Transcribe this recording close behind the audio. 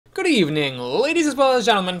Good evening, ladies as well as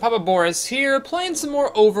gentlemen. Papa Boris here, playing some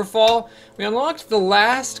more Overfall. We unlocked the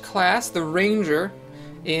last class, the Ranger,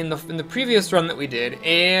 in the previous run that we did,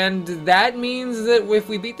 and that means that if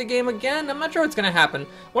we beat the game again, I'm not sure what's going to happen.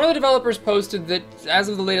 One of the developers posted that, as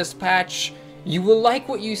of the latest patch, you will like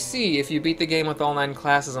what you see if you beat the game with all 9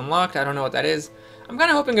 classes unlocked. I don't know what that is. I'm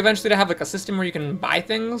kind of hoping eventually to have like a system where you can buy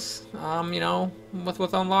things, you know,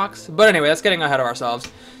 with unlocks. But anyway, that's getting ahead of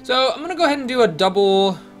ourselves. So I'm going to go ahead and do a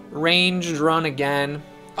double ranged run again.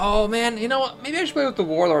 Oh man, you know what? Maybe I should play with the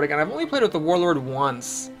Warlord again. I've only played with the Warlord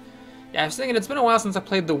once. Yeah, I was thinking it's been a while since I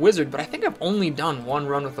played the Wizard, but I think I've only done one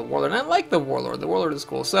run with the Warlord, and I like the Warlord. The Warlord is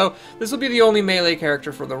cool. So this will be the only melee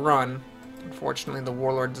character for the run. Unfortunately, the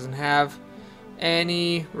Warlord doesn't have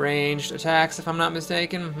any ranged attacks, if I'm not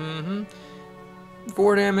mistaken.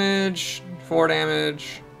 4 damage, 4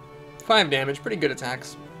 damage, 5 damage. Pretty good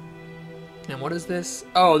attacks. And what is this?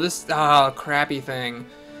 Oh, this crappy thing.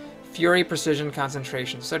 Fury, Precision,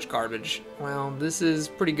 Concentration. Such garbage. Well, this is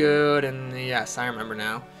pretty good, and yes, I remember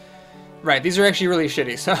now. Right, these are actually really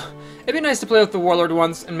shitty, so it'd be nice to play with the Warlord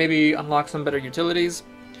once and maybe unlock some better utilities.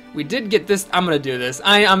 We did get this. I'm gonna do this.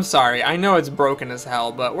 I'm sorry. I know it's broken as hell,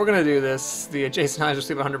 but we're gonna do this. The adjacent eyes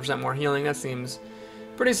receive 100% more healing. That seems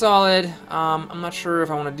pretty solid. I'm not sure if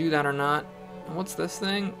I want to do that or not. What's this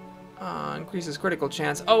thing? Increases critical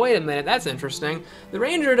chance. Oh, wait a minute. That's interesting. The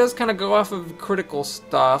Ranger does kind of go off of critical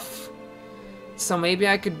stuff. So maybe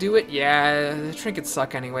I could do it? Yeah, the trinkets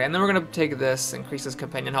suck anyway. And then we're going to take this, increases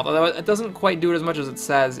companion health. Although it doesn't quite do it as much as it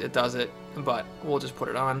says it does it. But we'll just put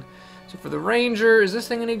it on. So for the Ranger, is this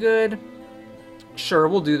thing any good? Sure,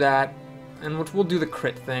 we'll do that. And we'll do the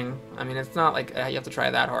crit thing. I mean, it's not like you have to try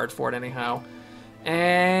that hard for it anyhow.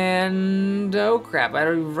 And oh crap, I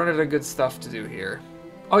already run out of good stuff to do here.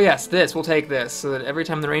 Oh yes, this, we'll take this, so that every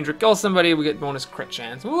time the Ranger kills somebody, we get bonus crit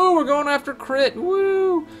chance. Woo, we're going after crit,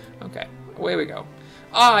 woo! Okay, away we go.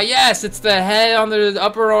 Ah yes, it's the head on the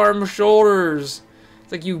upper arm shoulders.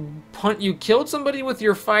 It's like you killed somebody with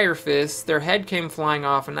your fire fist, their head came flying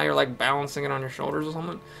off, and now you're like balancing it on your shoulders or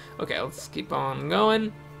something. Okay, let's keep on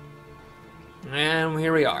going. And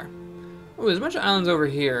here we are. Ooh, there's a bunch of islands over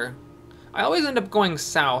here. I always end up going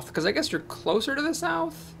south, because I guess you're closer to the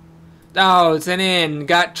south? Oh, it's an inn.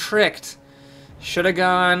 Got tricked. Should have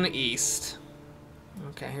gone east.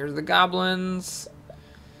 Okay, here's the goblins.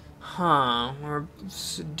 Huh. We're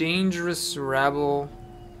a dangerous rebel.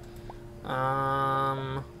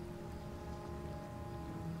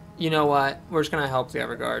 You know what? We're just going to help the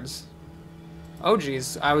Everguards. Oh,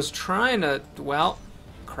 geez. I was trying to... Well,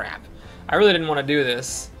 crap. I really didn't want to do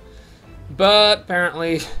this. But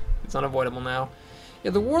apparently... It's unavoidable now.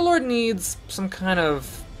 Yeah, the Warlord needs some kind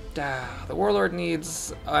of... the Warlord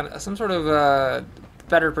needs some sort of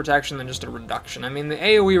better protection than just a reduction. I mean, the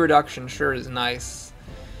AoE reduction sure is nice.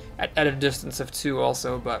 At a distance of 2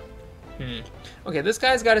 also, but... Okay, this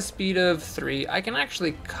guy's got a speed of 3. I can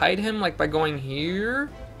actually kite him, like, by going here.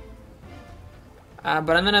 But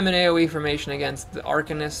then I'm in AoE formation against the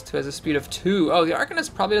Arcanist, who has a speed of 2. Oh, the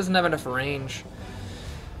Arcanist probably doesn't have enough range.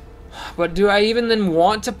 But do I even then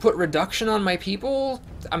want to put reduction on my people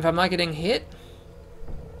if I'm not getting hit?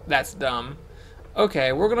 That's dumb.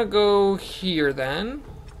 Okay, we're gonna go here then.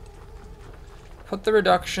 Put the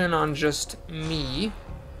reduction on just me.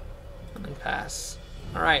 And then pass.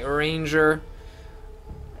 Alright, Ranger.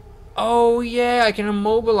 Oh yeah, I can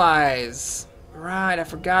immobilize. Right, I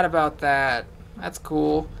forgot about that. That's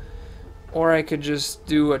cool. Or I could just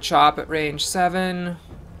do a chop at range 7.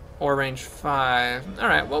 Or range 5.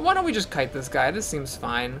 Alright, well, why don't we just kite this guy? This seems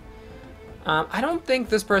fine. I don't think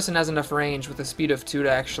this person has enough range with a speed of 2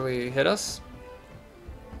 to actually hit us.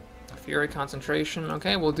 Fury, concentration.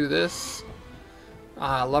 Okay, we'll do this.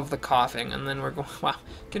 I love the coughing. And then we're going... Wow,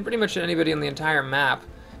 can pretty much hit anybody on the entire map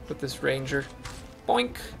with this Ranger.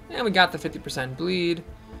 Boink. And we got the 50% bleed.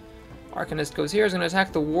 Arcanist goes here. He's going to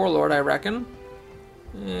attack the Warlord, I reckon.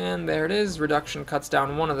 And there it is. Reduction cuts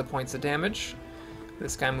down 1 of the points of damage.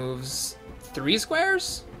 This guy moves 3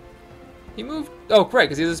 squares? He moved... Oh, correct,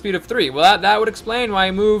 because he has a speed of 3. Well, that would explain why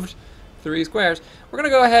he moved 3 squares. We're going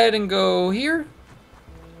to go ahead and go here.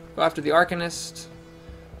 Go after the Arcanist.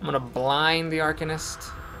 I'm going to blind the Arcanist.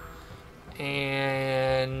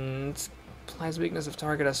 And... Applies weakness of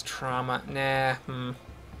target as trauma. Nah,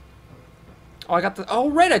 Oh, I got the... Oh,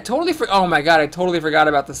 right, I totally Oh my god, I totally forgot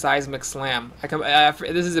about the seismic slam.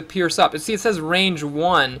 This is a pierce up. See, it says range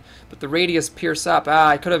 1, but the radius pierce up.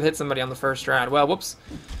 I could have hit somebody on the first round. Well, whoops.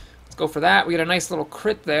 Let's go for that. We get a nice little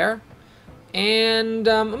crit there. And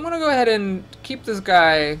I'm going to go ahead and keep this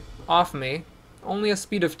guy off me. Only a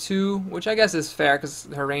speed of 2, which I guess is fair, because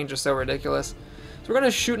her range is so ridiculous. So we're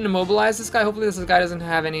gonna shoot and immobilize this guy. Hopefully this guy doesn't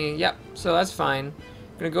have any. Yep. So that's fine.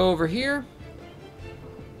 I'm gonna go over here.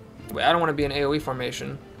 Wait, I don't want to be in AOE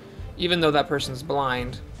formation, even though that person's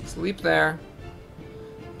blind. Sleep there.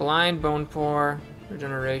 Blind, bone pour,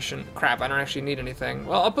 regeneration. Crap, I don't actually need anything.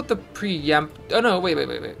 Well, I'll put the preempt. Oh no, wait.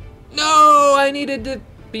 No, I needed to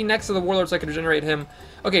be next to the Warlord so I could regenerate him.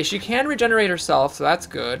 Okay, she can regenerate herself, so that's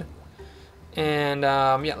good. And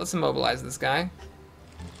yeah, let's immobilize this guy.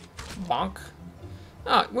 Bonk.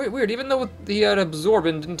 Oh, weird. Even though he had absorb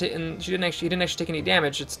and he didn't actually take any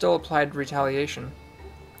damage, it still applied retaliation.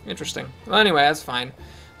 Interesting. Well, anyway, that's fine.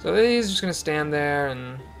 So he's just gonna stand there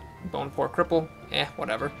and bone pour cripple.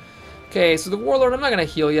 Whatever. Okay, so the Warlord, I'm not gonna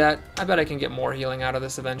heal yet. I bet I can get more healing out of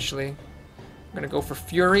this eventually. I'm gonna go for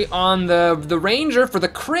Fury on the Ranger for the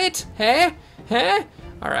crit. Hey?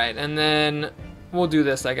 Alright, and then we'll do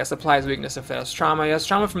this, I guess. Applies weakness if it has trauma. Yes,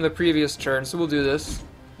 trauma from the previous turn, so we'll do this.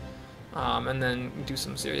 And then do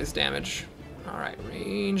some serious damage. Alright,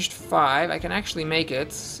 ranged 5. I can actually make it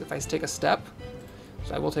if I take a step.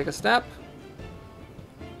 So I will take a step.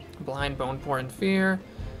 Blind, bone pour, and fear.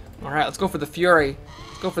 Alright, let's go for the Fury.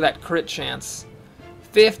 Let's go for that crit chance.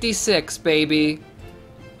 56, baby.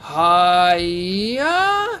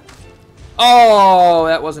 Hiya! Oh,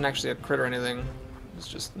 that wasn't actually a crit or anything. It's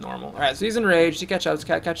just normal. Alright, so he's enraged. He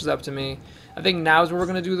catches up to me. I think now is where we're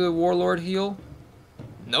going to do the Warlord heal.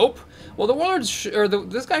 Nope. Well, the Warlord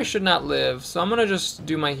this guy should not live, so I'm gonna just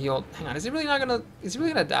do my heal. Hang on, is he really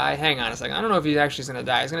gonna die? Hang on a second. I don't know if he actually is gonna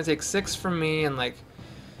die. He's gonna take 6 from me and like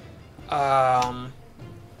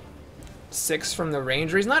 6 from the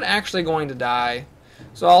Ranger. He's not actually going to die,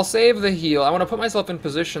 so I'll save the heal. I want to put myself in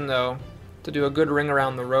position though to do a good ring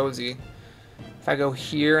around the Rosie. If I go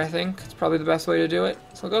here, I think it's probably the best way to do it.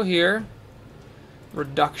 So I'll go here.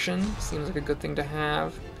 Reduction seems like a good thing to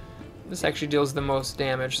have. This actually deals the most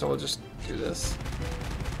damage, so we'll just do this.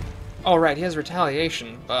 Oh, right, he has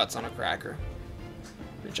retaliation. Butts on a cracker.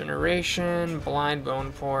 Regeneration, blind,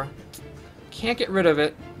 bone pour. Can't get rid of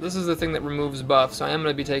it. This is the thing that removes buff, so I am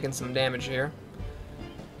going to be taking some damage here.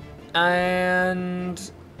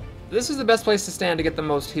 And this is the best place to stand to get the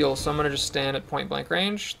most heals, so I'm going to just stand at point blank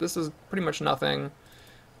range. This is pretty much nothing,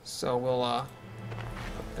 so we'll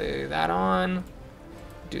put that on.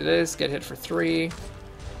 Do this, get hit for 3.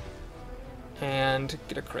 And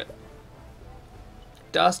get a crit.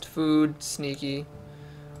 Dust, food, sneaky.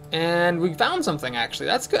 And we found something, actually.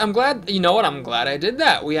 That's good. I'm glad, you know what, I'm glad I did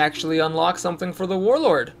that. We actually unlocked something for the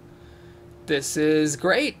Warlord. This is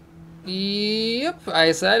great. Yep,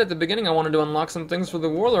 I said at the beginning I wanted to unlock some things for the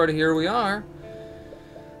Warlord. Here we are.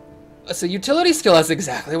 It's a utility skill. That's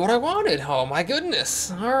exactly what I wanted. Oh my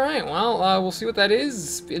goodness. Alright, well, we'll see what that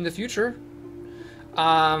is in the future.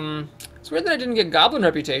 It's weird that I didn't get Goblin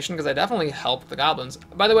Reputation, because I definitely helped the Goblins.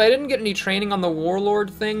 By the way, I didn't get any training on the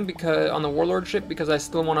Warlord thing, on the Warlord ship, because I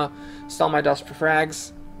still want to sell my dust for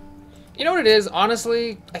frags. You know what it is?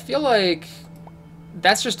 Honestly, I feel like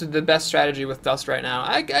that's just the best strategy with dust right now.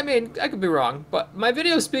 I mean, I could be wrong, but my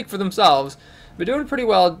videos speak for themselves. We're doing pretty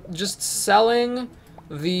well just selling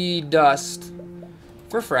the dust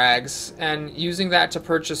for frags, and using that to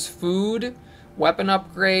purchase food, weapon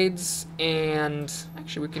upgrades, and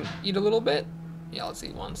actually we can eat a little bit. Yeah, let's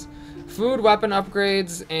eat once. Food, weapon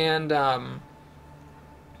upgrades, and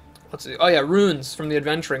let's see. Oh yeah, runes from the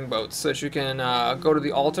adventuring boats, so that you can go to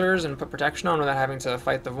the altars and put protection on without having to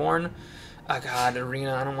fight the Vorn. Oh god,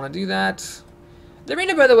 arena, I don't want to do that. The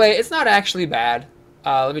arena, by the way, it's not actually bad.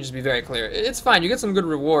 Let me just be very clear. It's fine, you get some good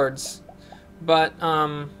rewards, but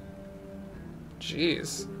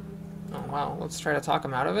jeez. Oh wow, let's try to talk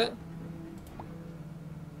him out of it.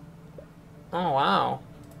 Oh, wow.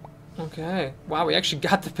 Okay. Wow, we actually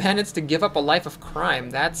got the bandits to give up a life of crime.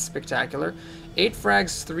 That's spectacular. 8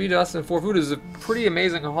 frags, 3 dust, and 4 food is a pretty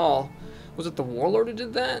amazing haul. Was it the Warlord who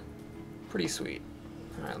did that? Pretty sweet.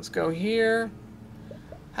 Alright, let's go here.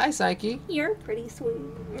 Hi, Psyche. You're pretty sweet.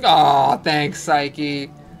 Aw, thanks, Psyche.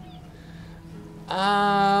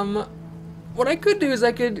 What I could do is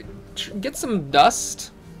I could get some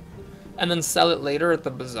dust and then sell it later at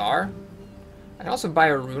the bazaar. I can also buy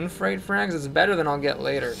a rune for 8 frags. It's better than I'll get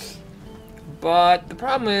later. But the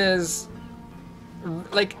problem is,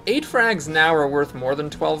 like, 8 frags now are worth more than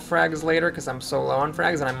 12 frags later because I'm so low on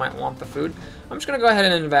frags and I might want the food. I'm just going to go ahead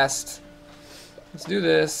and invest. Let's do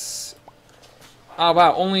this. Oh,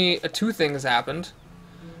 wow, only 2 things happened.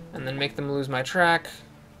 And then make them lose my track.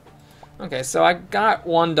 Okay, so I got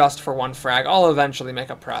 1 dust for 1 frag. I'll eventually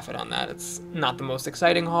make a profit on that. It's not the most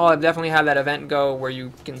exciting haul. I've definitely had that event go where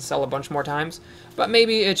you can sell a bunch more times. But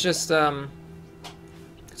maybe it's just,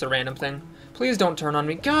 it's a random thing. Please don't turn on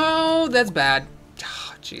me. Go! That's bad.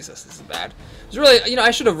 Jesus, this is bad. It's really, you know,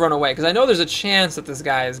 I should have run away, because I know there's a chance that this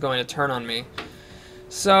guy is going to turn on me.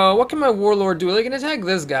 So, what can my Warlord do? They can attack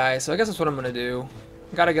this guy, so I guess that's what I'm going to do.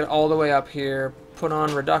 Gotta get all the way up here, put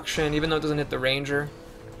on reduction, even though it doesn't hit the Ranger.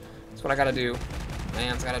 That's what I gotta do.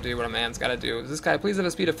 Man's gotta do what a man's gotta do. Does this guy please have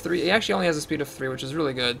a speed of 3? He actually only has a speed of 3, which is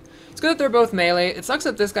really good. It's good that they're both melee. It sucks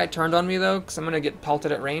that this guy turned on me, though, because I'm gonna get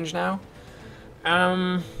pelted at range now.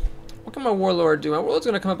 What can my Warlord do? My Warlord's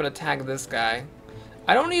gonna come up and attack this guy.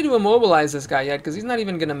 I don't need to immobilize this guy yet, because he's not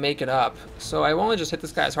even gonna make it up. So I want to just hit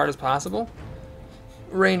this guy as hard as possible.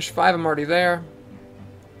 Range 5, I'm already there.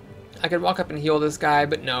 I could walk up and heal this guy,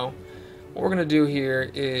 but no. What we're gonna do here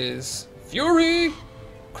is Fury,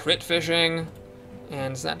 crit fishing,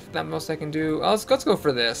 and is that most I can do? Oh, let's go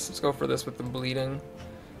for this. Let's go for this with the bleeding,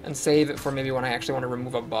 and save it for maybe when I actually want to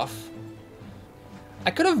remove a buff. I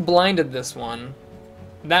could have blinded this one.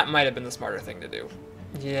 That might have been the smarter thing to do.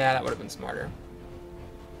 Yeah, that would have been smarter.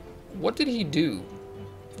 What did he do?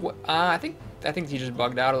 What? I think he just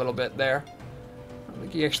bugged out a little bit there. I don't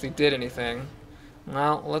think he actually did anything.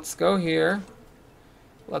 Well, let's go here.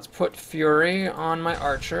 Let's put Fury on my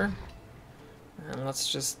Archer. And let's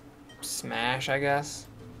just smash, I guess.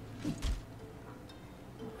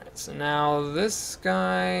 Alright, so now this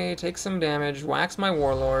guy takes some damage, whacks my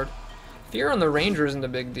Warlord. Fear on the Ranger isn't a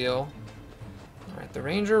big deal. Alright, the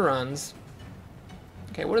Ranger runs.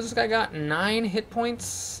 Okay, what does this guy got? 9 hit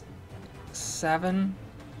points? 7?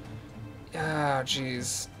 Oh,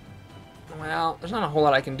 jeez. Well, there's not a whole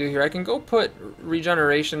lot I can do here. I can go put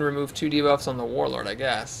regeneration, remove 2 debuffs on the Warlord, I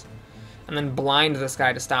guess. And then blind this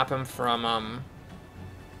guy to stop him from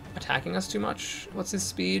attacking us too much. What's his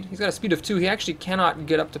speed? He's got a speed of 2. He actually cannot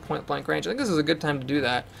get up to point blank range. I think this is a good time to do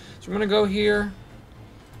that. So we're going to go here,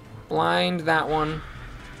 blind that one.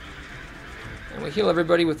 And we heal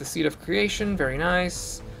everybody with the Seed of Creation. Very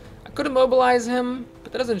nice. I could immobilize him,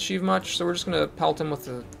 but that doesn't achieve much, so we're just going to pelt him with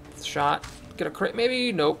the shot. Get a crit,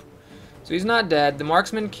 maybe? Nope. So he's not dead. The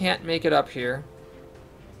marksman can't make it up here.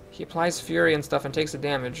 He applies Fury and stuff and takes the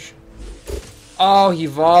damage. Oh, he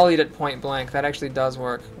volleyed at point blank. That actually does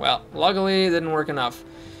work. Well, luckily it didn't work enough.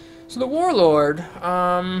 So the Warlord,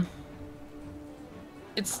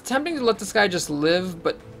 it's tempting to let this guy just live,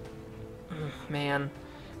 but man.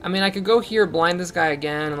 I mean, I could go here, blind this guy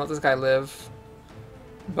again, and let this guy live.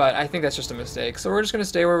 But I think that's just a mistake. So we're just going to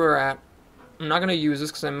stay where we're at. I'm not going to use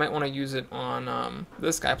this because I might want to use it on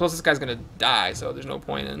this guy. Plus, this guy's going to die, so there's no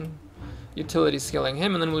point in utility skilling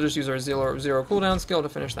him. And then we'll just use our zero cooldown skill to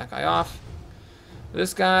finish that guy off.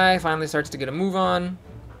 This guy finally starts to get a move on.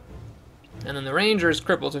 And then the Ranger is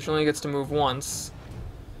crippled, so she only gets to move once.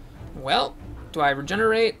 Well, do I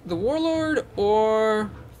regenerate the Warlord or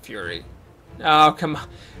Fury? Oh, come on.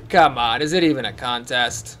 Come on. Is it even a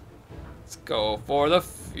contest? Let's go for the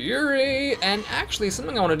Fury. And actually,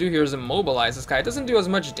 something I want to do here is immobilize this guy. It doesn't do as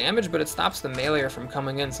much damage, but it stops the meleeer from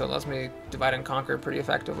coming in, so it lets me divide and conquer pretty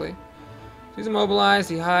effectively. So he's immobilized,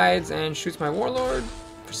 he hides, and shoots my Warlord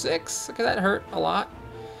for 6. Okay, that hurt a lot.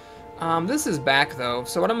 This is back, though.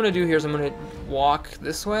 So what I'm going to do here is I'm going to walk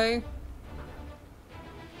this way.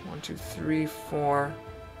 1, 2, 3, 4,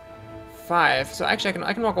 5. So actually,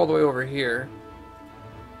 I can walk all the way over here.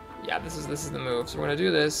 Yeah, this is the move. So we're going to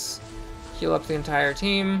do this. Heal up the entire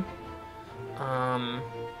team.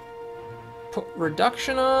 Put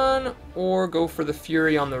reduction on, or go for the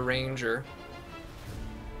Fury on the Ranger.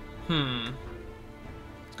 Let's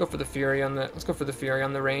go for the Fury on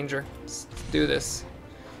the Ranger. Let's do this.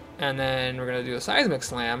 And then we're gonna do a Seismic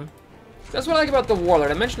Slam. That's what I like about the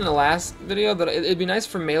Warlord. I mentioned in the last video that it'd be nice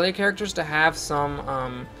for melee characters to have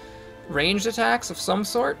some ranged attacks of some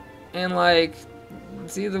sort. And like,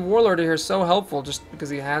 see, the Warlord here is so helpful just because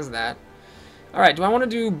he has that. Alright, do I want to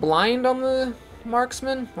do blind on the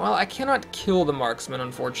marksman? Well, I cannot kill the marksman,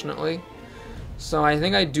 unfortunately. So I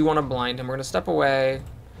think I do want to blind him. We're going to step away,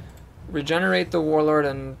 regenerate the Warlord,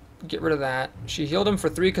 and get rid of that. She healed him for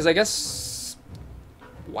 3, because I guess...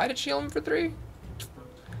 Why did she heal him for 3?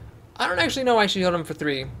 I don't actually know why she healed him for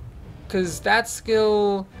 3. Because that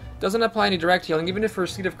skill doesn't apply any direct healing. Even if her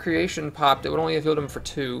Seed of Creation popped, it would only have healed him for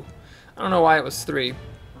 2. I don't know why it was 3.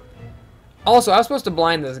 Also, I was supposed to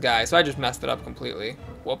blind this guy, so I just messed it up completely.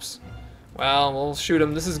 Whoops. Well, we'll shoot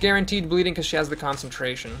him. This is guaranteed bleeding because she has the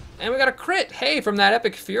concentration. And we got a crit! Hey, from that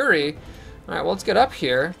epic Fury! Alright, well, let's get up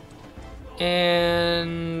here.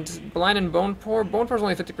 And... blind and Bone Pour. Bone Pour is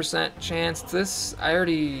only 50% chance. This, I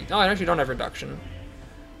already... No, I actually don't have reduction.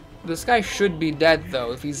 This guy should be dead,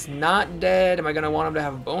 though. If he's not dead, am I going to want him to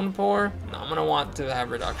have Bone Pour? No, I'm going to want to have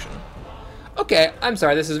reduction. Okay, I'm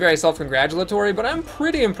sorry, this is very self-congratulatory, but I'm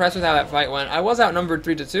pretty impressed with how that fight went. I was outnumbered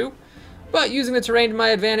 3-2. But using the terrain to my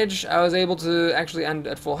advantage, I was able to actually end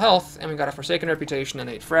at full health, and we got a Forsaken reputation and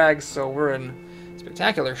 8 frags, so we're in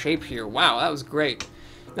spectacular shape here. Wow, that was great.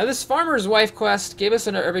 Now this Farmer's Wife quest gave us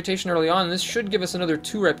a reputation early on, and this should give us another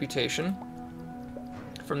 2 reputation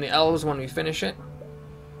from the elves when we finish it.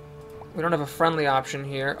 We don't have a friendly option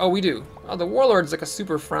here. Oh, we do. Oh, the Warlord's like a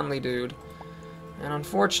super friendly dude. And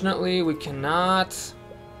unfortunately, we cannot...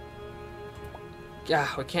 Yeah,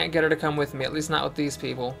 we can't get her to come with me, at least not with these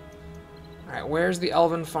people. Alright, where's the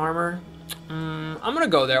Elven Farmer? I'm gonna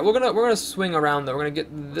go there. We're gonna swing around though. We're gonna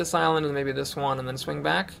get this island and maybe this one and then swing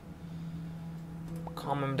back.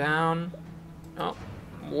 Calm him down. Oh,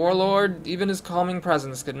 Warlord, even his calming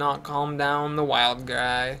presence could not calm down the wild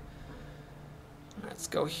guy. Let's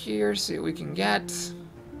go here, see what we can get.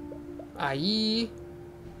 Aye.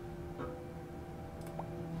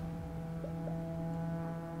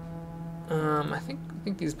 I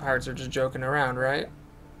think these pirates are just joking around, right?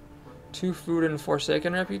 2 food and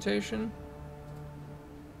Forsaken reputation.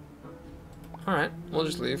 Alright, we'll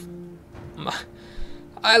just leave.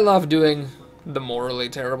 I love doing the morally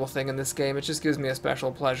terrible thing in this game. It just gives me a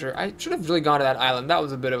special pleasure. I should have really gone to that island. That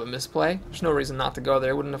was a bit of a misplay. There's no reason not to go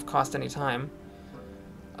there. It wouldn't have cost any time.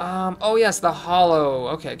 Oh yes, the hollow.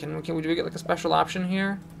 Okay, do we get like a special option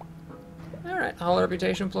here? Alright, hollow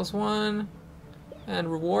reputation +1.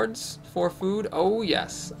 And rewards for food. Oh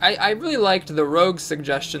yes. I really liked the rogue's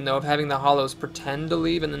suggestion though of having the hollows pretend to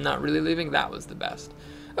leave and then not really leaving. That was the best.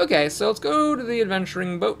 Okay, so let's go to the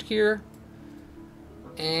adventuring boat here.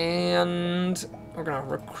 And we're gonna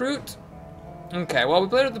recruit. Okay, well we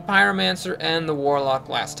played with the Pyromancer and the Warlock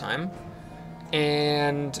last time.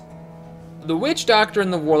 And the Witch Doctor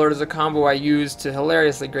and the Warlord is a combo I used to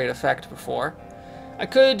hilariously great effect before. I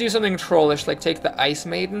could do something trollish like take the Ice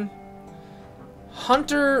Maiden.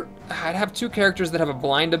 Hunter, I'd have 2 characters that have a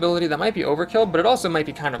blind ability. That might be overkill, but it also might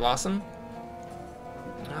be kind of awesome.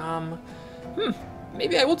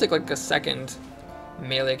 Maybe I will take like a second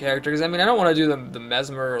melee character, because I mean I don't want to do the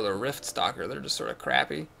Mesmer or the Rift Stalker. They're just sort of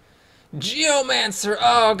crappy. Geomancer,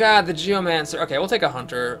 oh god, the Geomancer. Okay, we'll take a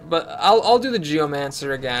Hunter, but I'll do the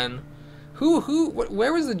Geomancer again.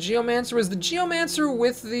 Where was the Geomancer? Was the Geomancer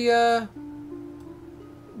with the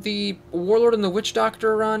Warlord and the Witch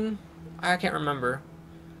Doctor run? I can't remember.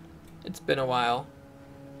 It's been a while.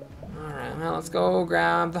 Alright, well, let's go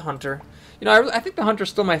grab the Hunter. You know, I think the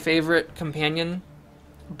Hunter's still my favorite companion,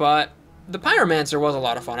 but the Pyromancer was a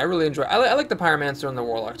lot of fun. I really enjoy. I like the Pyromancer and the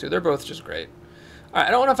Warlock too. They're both just great. Alright,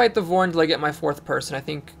 I don't want to fight the Vorn until I get my 4th person. I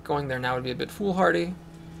think going there now would be a bit foolhardy.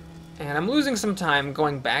 And I'm losing some time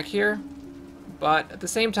going back here, but at the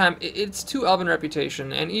same time, it's 2 Elven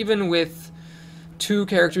reputation, and even with 2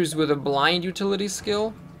 characters with a blind utility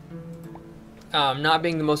skill, not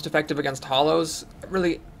being the most effective against hollows.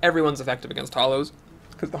 Really, everyone's effective against hollows,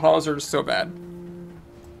 because the hollows are just so bad.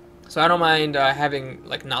 So I don't mind having,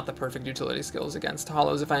 like, not the perfect utility skills against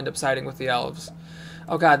hollows if I end up siding with the elves.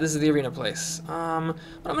 Oh god, this is the arena place. What I'm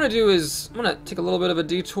going to do is, I'm going to take a little bit of a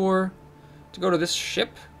detour to go to this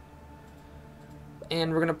ship.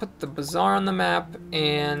 And we're going to put the bazaar on the map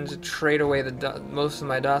and trade away the most of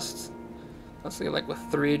my dust. Let's leave, like, with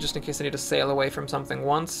 3, just in case I need to sail away from something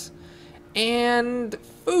once. And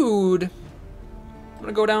food, I'm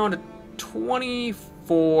gonna go down to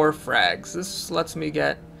 24 frags. This lets me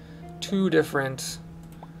get 2 different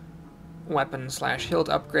weapon / hilt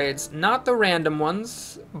upgrades. Not the random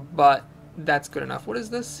ones, but that's good enough. What is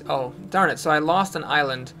this? Oh, darn it. So I lost an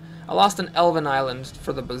island. I lost an elven island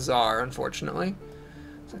for the bazaar, unfortunately.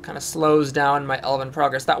 So it kind of slows down my elven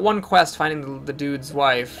progress. That one quest, finding the dude's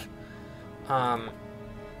wife, yeah,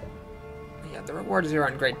 the rewards here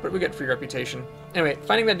aren't great, but we get free reputation. Anyway,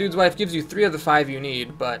 finding that dude's wife gives you 3 of the 5 you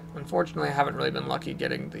need, but unfortunately I haven't really been lucky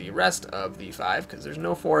getting the rest of the 5, because there's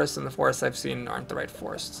no forests, and the forests I've seen aren't the right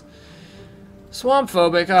forests. Swamp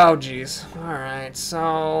phobic, oh jeez. Alright,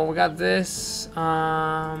 so we got this.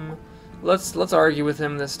 Let's argue with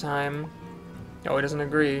him this time. Oh, he doesn't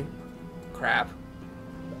agree. Crap.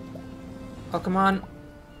 Oh, come on.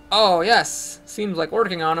 Oh, yes! Seems like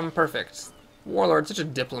working on him. Perfect. Warlord, such a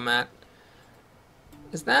diplomat.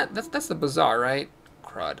 Is that's the bazaar, right?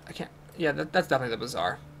 Crud. I can't... Yeah, that's definitely the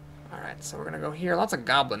bazaar. Alright, so we're gonna go here. Lots of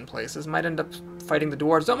goblin places. Might end up fighting the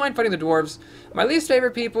dwarves. Don't mind fighting the dwarves. My least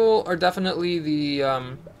favorite people are definitely the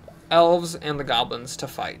elves and the goblins to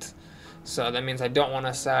fight. So that means I don't want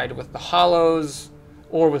to side with the hollows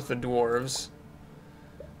or with the dwarves.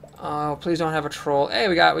 Oh, please don't have a troll. Hey,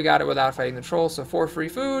 we got it without fighting the troll. So 4 free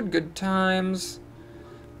food, good times.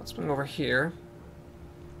 Let's swing over here.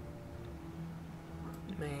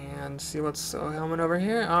 And see what's coming over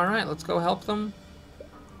here. Alright, let's go help them.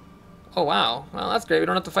 Oh, wow. Well, that's great. We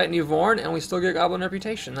don't have to fight New Vorn, and we still get Goblin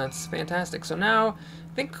Reputation. That's fantastic. So now,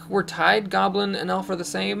 I think we're tied. Goblin and Elf are the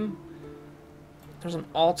same. There's an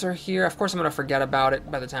altar here. Of course, I'm going to forget about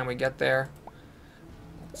it by the time we get there.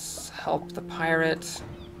 Let's help the pirate.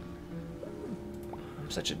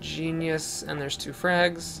 I'm such a genius. And there's 2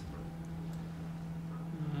 frags.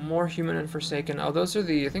 More human and forsaken. Oh, those are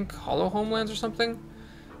the, I think, hollow homelands or something?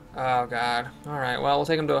 Oh, God. Alright, well, we'll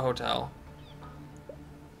take them to a hotel.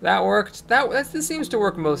 That worked. This seems to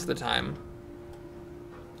work most of the time.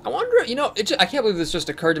 I wonder, you know, I can't believe this just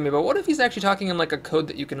occurred to me, but what if he's actually talking in, like, a code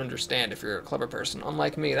that you can understand if you're a clever person?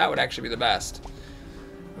 Unlike me, that would actually be the best.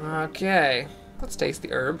 Okay. Let's taste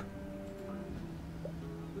the herb.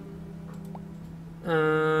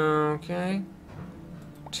 Okay.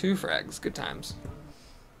 2 frags. Good times.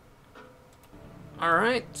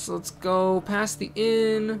 Alright, so let's go past the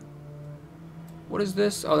inn. What is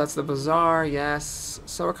this? Oh, that's the bazaar, yes.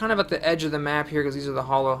 So we're kind of at the edge of the map here because these are the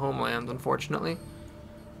hollow homelands, unfortunately.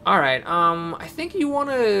 Alright, I think you want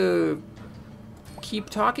to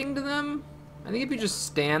keep talking to them. I think if you just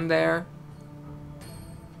stand there.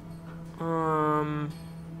 Alright,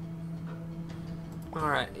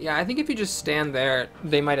 yeah, I think if you just stand there,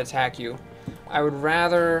 they might attack you. I would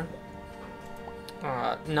rather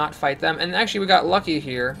not fight them. And actually, we got lucky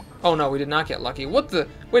here. Oh no, we did not get lucky. What the?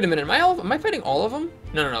 Wait a minute. Am I fighting all of them?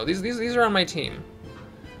 No. These are on my team.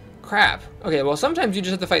 Crap. Okay, well sometimes you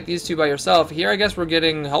just have to fight these 2 by yourself. Here, I guess we're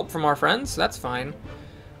getting help from our friends. So that's fine.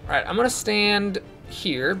 All right, I'm gonna stand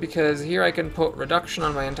here because here I can put reduction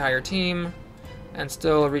on my entire team and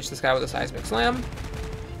still reach this guy with a seismic slam.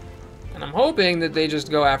 And I'm hoping that they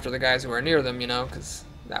just go after the guys who are near them, you know, because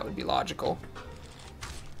that would be logical.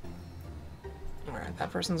 Alright,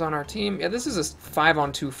 that person's on our team. Yeah, this is a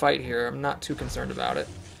 5-on-2 fight here. I'm not too concerned about it.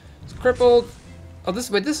 It's crippled. Oh,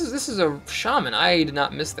 this is a shaman. I did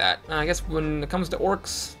not miss that. I guess when it comes to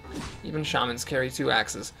orcs, even shamans carry 2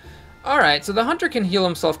 axes. Alright, so the hunter can heal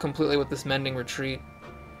himself completely with this mending retreat.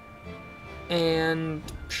 And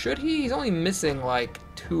should he? He's only missing like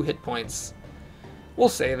 2 hit points. We'll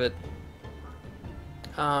save it.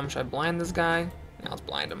 Should I blind this guy? Now let's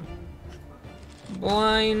blind him.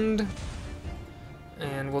 Blind.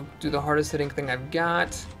 And we'll do the hardest hitting thing I've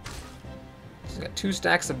got. He's got 2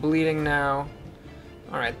 stacks of bleeding now.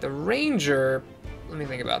 Alright, the ranger, let me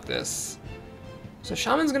think about this. So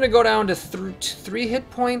shaman's gonna go down to 3 hit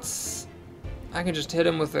points. I can just hit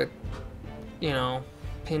him with a, you know,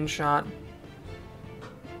 pin shot.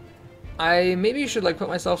 I maybe should like put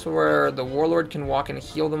myself so where the warlord can walk and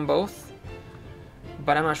heal them both.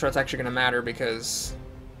 But I'm not sure it's actually gonna matter because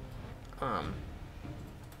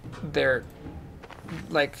they're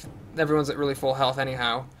like, everyone's at really full health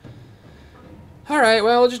anyhow. Alright,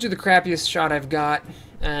 well, we'll just do the crappiest shot I've got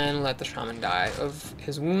and let the shaman die of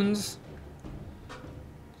his wounds.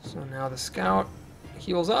 So now the scout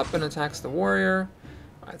heals up and attacks the warrior.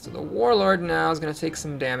 Alright, so the warlord now is going to take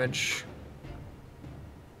some damage.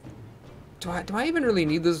 Do I even really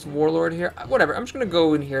need this warlord here? Whatever, I'm just going to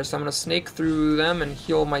go in here, so I'm going to snake through them and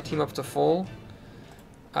heal my team up to full.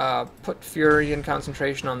 Put Fury and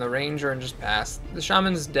Concentration on the Ranger and just pass. The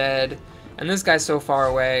Shaman's dead, and this guy's so far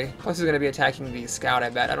away. Plus he's going to be attacking the Scout, I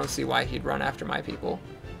bet. I don't see why he'd run after my people.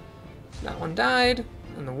 That one died,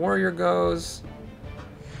 and the Warrior goes.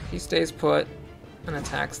 He stays put and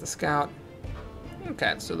attacks the Scout.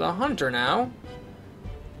 Okay, so the Hunter now.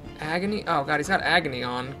 Agony. Oh god, he's got Agony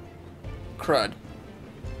on. Crud.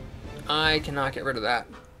 I cannot get rid of that.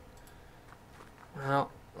 Well,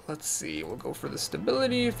 let's see. We'll go for the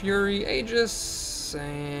Stability, Fury, Aegis,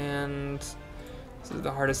 and this is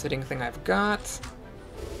the hardest hitting thing I've got.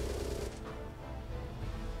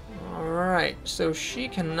 Alright, so she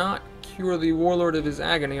cannot cure the Warlord of his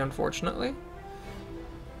agony, unfortunately.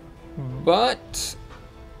 But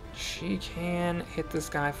she can hit this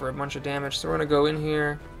guy for a bunch of damage, so we're gonna go in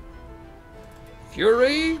here.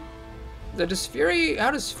 Fury? How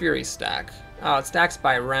does Fury stack? Oh, it stacks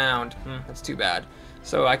by round. That's too bad.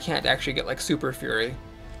 So I can't actually get like Super Fury.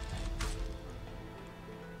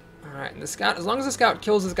 Alright, and the Scout, as long as the Scout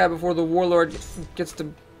kills this guy before the Warlord gets to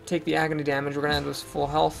take the agony damage, we're gonna end with full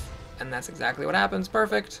health. And that's exactly what happens.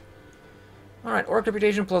 Perfect. Alright, Orc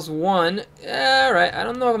Reputation +1. Yeah, alright, I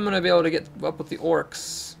don't know if I'm gonna be able to get up with the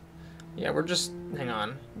Orcs. Yeah, we're just, hang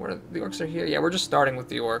on. The Orcs are here? Yeah, we're just starting with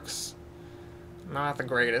the Orcs. Not the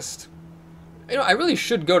greatest. You know, I really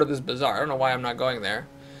should go to this bazaar. I don't know why I'm not going there.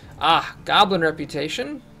 Ah, Goblin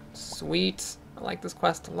Reputation. Sweet. I like this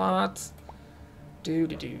quest a lot. The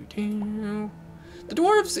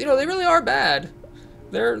dwarves, you know, they really are bad.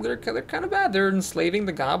 They're kind of bad. They're enslaving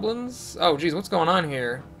the goblins. Oh, geez, what's going on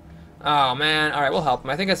here? Oh, man. Alright, we'll help him.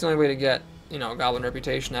 I think that's the only way to get, you know, Goblin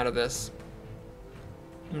reputation out of this.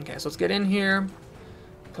 Okay, so let's get in here.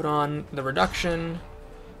 Put on the reduction.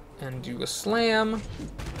 And do a slam.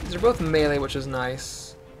 These are both melee, which is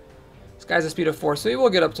nice. This guy's a speed of 4, so he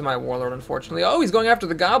will get up to my Warlord, unfortunately. Oh, he's going after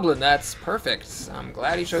the Goblin. That's perfect. I'm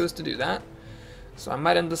glad he chose to do that. So I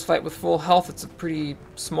might end this fight with full health. It's a pretty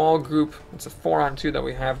small group. It's a 4-on-2 that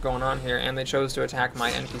we have going on here, and they chose to attack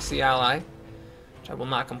my NPC ally, which I will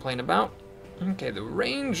not complain about. Okay, the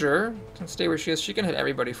Ranger can stay where she is. She can hit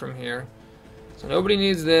everybody from here. So nobody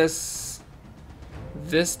needs this.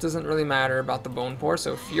 This doesn't really matter about the Bone Pour,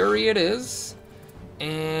 so Fury it is.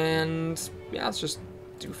 And yeah, let's just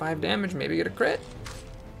do 5 damage, maybe get a crit.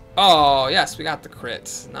 Oh, yes, we got the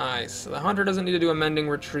crit. Nice. So the Hunter doesn't need to do a Mending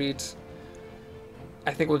Retreat.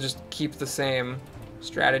 I think we'll just keep the same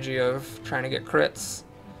strategy of trying to get crits.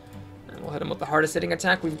 And we'll hit him with the hardest hitting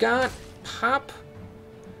attack we've got. Pop.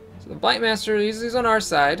 So the Blightmaster, he's on our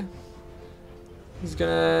side. He's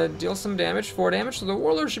gonna deal some damage, 4 damage, so the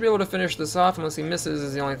Warlord should be able to finish this off unless he misses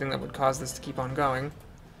is the only thing that would cause this to keep on going.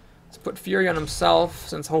 Let's put Fury on himself,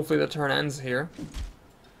 since hopefully the turn ends here.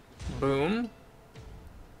 Boom.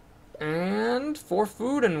 And 4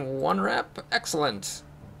 food and 1 rep. Excellent.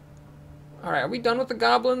 Alright, are we done with the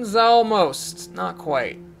goblins? Almost. Not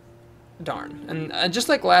quite. Darn. And just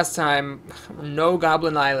like last time, no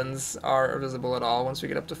goblin islands are visible at all once we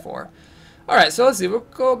get up to 4. Alright, so let's see. We'll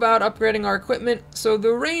go about upgrading our equipment. So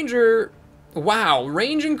the Ranger... Wow,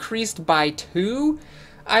 range increased by 2?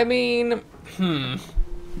 I mean,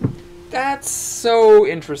 that's so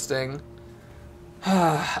interesting.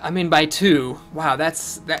 I mean, by 2. Wow,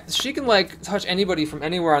 that she can, like, touch anybody from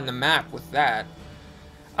anywhere on the map with that.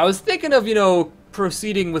 I was thinking of, you know,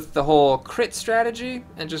 proceeding with the whole crit strategy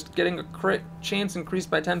and just getting a crit chance increased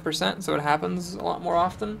by 10% so it happens a lot more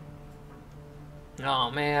often.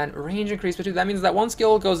 Oh man, range increased by 2. That means that one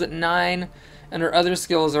skill goes at 9 and her other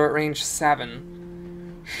skills are at range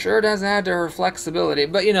 7. Sure does add to her flexibility,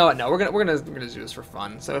 but you know what? No, we're gonna do this for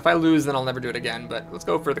fun. So if I lose, then I'll never do it again. But let's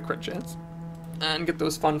go for the crit chance and get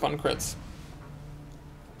those fun crits.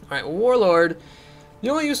 All right, Warlord. The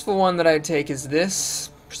only useful one that I'd take is this.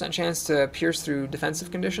 % chance to pierce through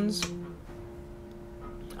defensive conditions.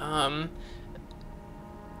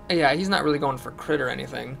 Yeah, he's not really going for crit or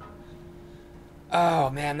anything. Oh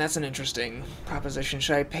man, that's an interesting proposition.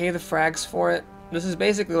 Should I pay the frags for it? This is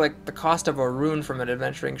basically like the cost of a rune from an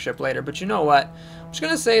adventuring ship later, but you know what? I'm just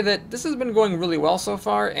gonna say that this has been going really well so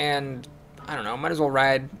far, and I don't know, might as well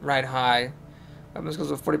ride high. Weapons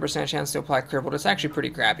goes with 40% chance to apply crippled. It's actually pretty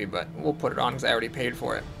crappy, but we'll put it on because I already paid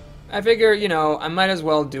for it. I figure, you know, I might as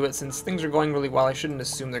well do it since things are going really well. I shouldn't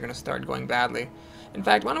assume they're going to start going badly. In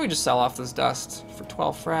fact, why don't we just sell off this dust for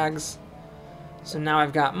 12 frags? So now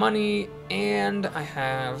I've got money, and I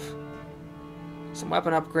have some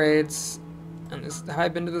weapon upgrades. And have I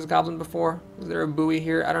been to this goblin before? Is there a buoy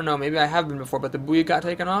here? I don't know. Maybe I have been before, but the buoy got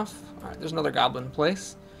taken off. Alright, there's another goblin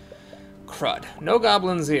place. Crud. No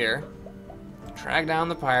goblins here. Track down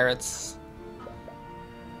the pirates.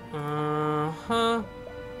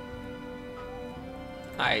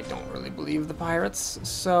 I don't really believe the pirates.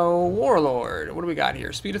 So, Warlord, what do we got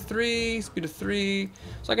here? Speed of 3, speed of 3.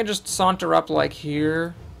 So I can just saunter up like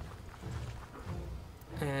here.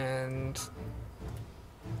 And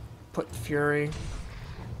put Fury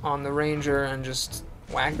on the Ranger and just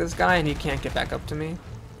whack this guy and he can't get back up to me.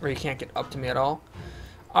 Or he can't get up to me at all.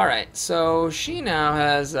 Alright, so she now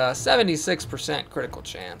has a 76% critical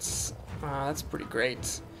chance. That's pretty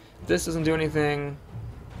great. This doesn't do anything.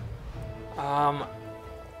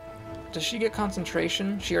 Does she get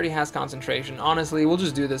concentration? She already has concentration. Honestly, we'll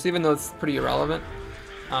just do this, even though it's pretty irrelevant.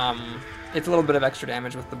 It's a little bit of extra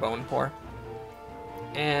damage with the Bone Pour.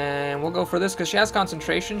 And we'll go for this, because she has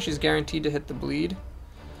concentration. She's guaranteed to hit the bleed.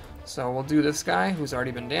 So we'll do this guy, who's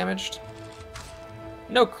already been damaged.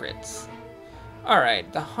 No crits.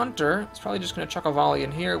 Alright, the Hunter is probably just going to chuck a volley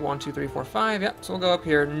in here. 1, 2, 3, 4, 5. Yep, so we'll go up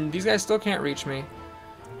here. These guys still can't reach me.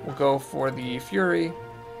 We'll go for the Fury.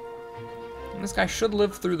 And this guy should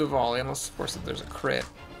live through the volley, unless, of course, if there's a crit.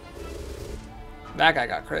 That guy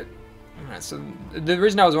got crit. Alright, so the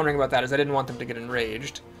reason I was wondering about that is I didn't want them to get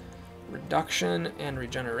enraged. Reduction and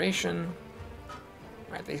regeneration.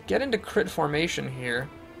 Alright, they get into crit formation here.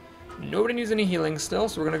 Nobody needs any healing still,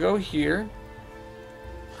 so we're going to go here.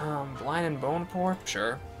 Blind and Bone Pour,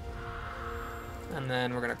 sure. And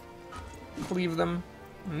then we're going to cleave them.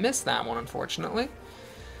 Missed that one, unfortunately.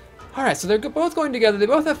 Alright, so they're both going together. They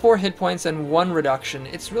both have 4 hit points and 1 reduction.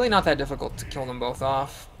 It's really not that difficult to kill them both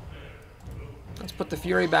off. Let's put the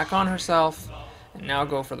Fury back on herself, and now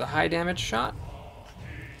go for the high damage shot.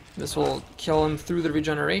 This will kill him through the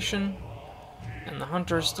regeneration. And the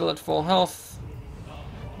hunter's still at full health.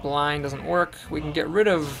 Blind doesn't work. We can get rid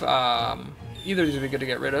of... either of these would be good to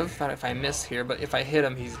get rid of if I miss here, but if I hit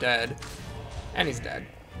him, he's dead. And he's dead.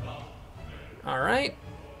 Alright.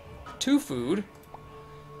 2 food.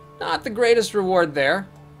 Not the greatest reward there.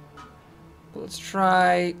 But let's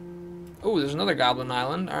try... Oh, there's another goblin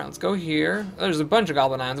island. Alright, let's go here. There's a bunch of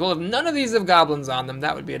goblin islands. Well, if none of these have goblins on them,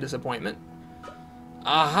 that would be a disappointment.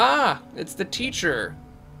 Aha! It's the teacher.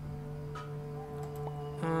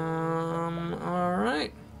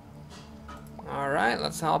 Alright. Alright,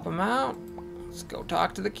 let's help him out. Let's go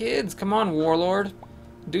talk to the kids. Come on, Warlord.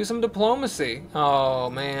 Do some diplomacy. Oh,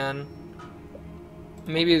 man.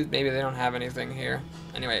 Maybe they don't have anything here.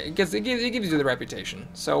 Anyway, it gives you the reputation.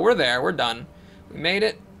 So we're there. We're done. We made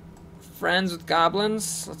it. Friends with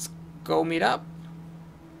goblins. Let's go meet up.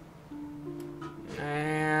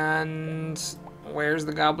 And where's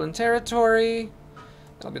the goblin territory?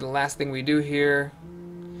 That'll be the last thing we do here.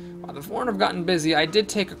 Wow, the Foreign have gotten busy. I did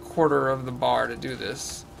take a quarter of the bar to do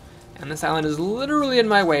this. And this island is literally in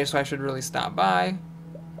my way, so I should really stop by.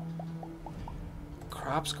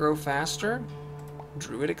 Crops grow faster.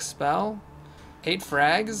 Druidic spell. 8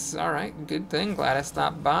 frags. Alright, good thing. Glad I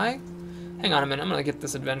stopped by. Hang on a minute. I'm going to get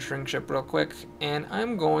this adventuring ship real quick. And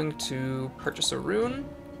I'm going to purchase a rune.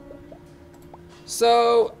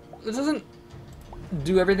 So, this doesn't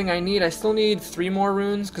do everything I need. I still need 3 more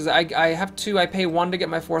runes, because I have 2. I pay 1 to get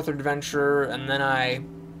my 4th adventure, and then I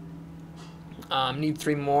need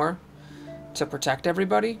 3 more to protect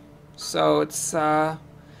everybody. So it's,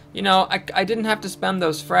 you know, I didn't have to spend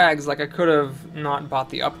those frags. Like, I could have not bought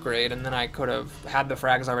the upgrade, and then I could have had the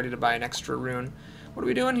frags already to buy an extra rune. What are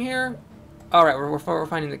we doing here? Alright, we're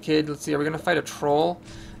finding the kid. Let's see, are we going to fight a troll?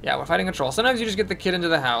 Yeah, we're fighting a troll. Sometimes you just get the kid into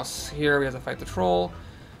the house. Here, we have to fight the troll.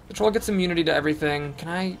 The troll gets immunity to everything. Can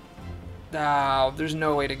I... Oh, there's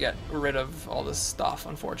no way to get rid of all this stuff,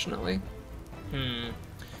 unfortunately.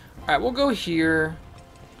 Alright, we'll go here.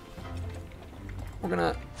 We're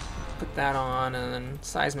gonna put that on, and then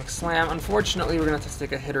Seismic Slam. Unfortunately, we're gonna have to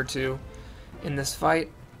take a hit or 2 in this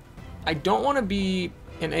fight. I don't want to be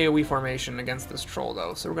in AoE formation against this troll,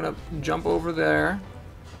 though, so we're gonna jump over there.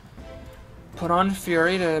 Put on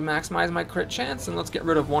Fury to maximize my crit chance, and let's get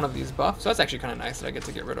rid of one of these buffs. So that's actually kind of nice that I get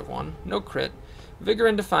to get rid of one. No crit. Vigor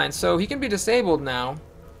and Defiance. So he can be disabled now.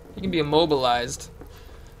 He can be immobilized.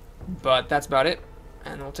 But that's about it.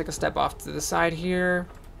 And we'll take a step off to the side here.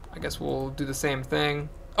 I guess we'll do the same thing.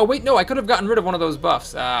 Oh, wait, no, I could have gotten rid of one of those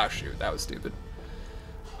buffs. Ah, shoot, that was stupid.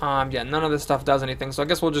 Yeah, none of this stuff does anything, so I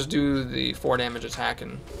guess we'll just do the 4 damage attack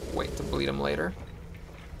and wait to bleed him later.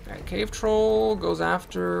 Alright, Cave Troll goes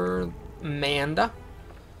after Manda.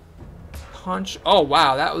 Punch. Oh,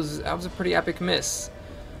 wow, that was a pretty epic miss.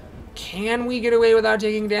 Can we get away without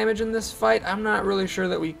taking damage in this fight? I'm not really sure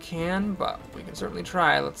that we can, but we can certainly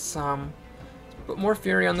try. Let's put more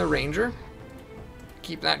Fury on the Ranger.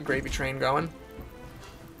 Keep that gravy train going.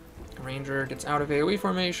 Ranger gets out of AoE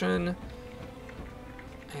formation.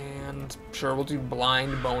 And sure, we'll do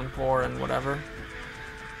Blind, Bone Pour, and whatever.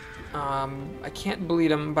 I can't bleed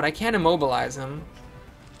him, but I can immobilize him.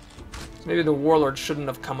 So maybe the Warlord shouldn't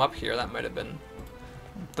have come up here. That might have been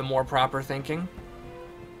the more proper thinking.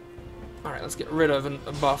 Alright, let's get rid of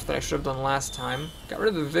a buff that I should have done last time. Got rid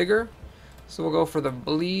of the Vigor, so we'll go for the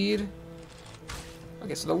Bleed.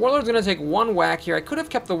 Okay, so the Warlord's going to take 1 whack here. I could have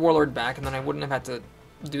kept the Warlord back, and then I wouldn't have had to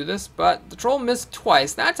do this, but the Troll missed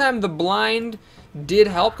twice. That time the Blind did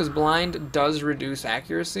help, because Blind does reduce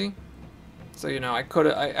accuracy. So, you know, I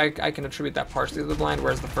can attribute that partially to the Blind,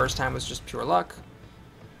 whereas the first time was just pure luck.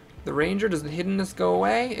 The Ranger, does the hiddenness go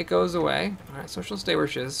away? It goes away. Alright, so she'll stay where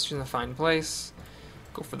she is. She's in a fine place.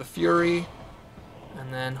 Go for the Fury.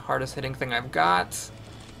 And then hardest hitting thing I've got.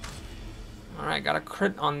 Alright, got a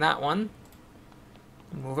crit on that one.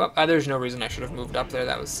 Move up. There's no reason I should have moved up there.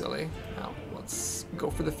 That was silly. Now, let's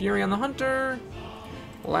go for the Fury on the Hunter.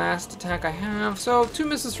 Last attack I have. So, 2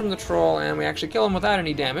 misses from the Troll, and we actually kill him without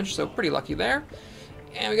any damage, so pretty lucky there.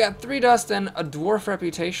 And we got 3 dust and a dwarf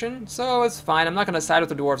reputation, so it's fine. I'm not going to side with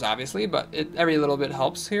the dwarves, obviously, but every little bit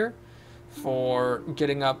helps here for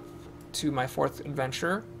getting up to my 4th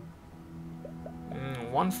adventure.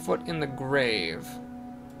 1 foot in the grave.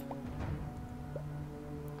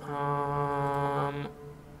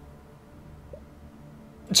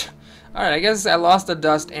 Alright, I guess I lost a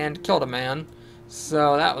dust and killed a man.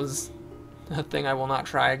 So that was a thing I will not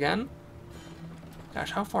try again.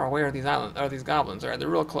 Gosh, how far away are these goblins? Alright, they're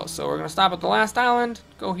real close. So we're going to stop at the last island,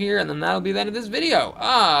 go here, and then that'll be the end of this video.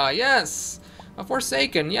 Ah, yes! A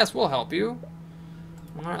Forsaken. Yes, we'll help you.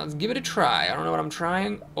 Alright, let's give it a try. I don't know what I'm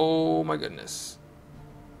trying. Oh my goodness.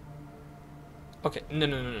 Okay,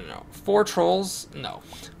 no. 4 trolls? No.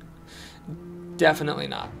 Definitely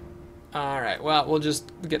not. Alright, well, we'll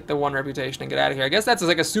just get the 1 reputation and get out of here. I guess that's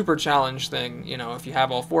like a super challenge thing, you know, if you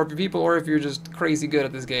have all 4 of your people, or if you're just crazy good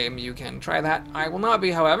at this game, you can try that. I will not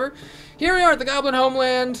be, however. Here we are at the Goblin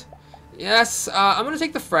Homeland. Yes, I'm gonna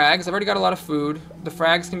take the frags. I've already got a lot of food. The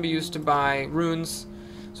frags can be used to buy runes.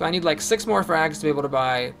 So I need like 6 more frags to be able to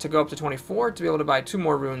buy, to go up to 24, to be able to buy 2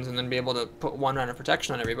 more runes, and then be able to put 1 round of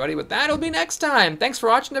protection on everybody. But that'll be next time. Thanks for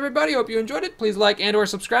watching, everybody. Hope you enjoyed it. Please like and or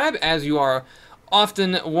subscribe, as you are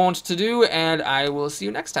often wont to do, and I will see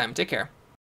you next time. Take care.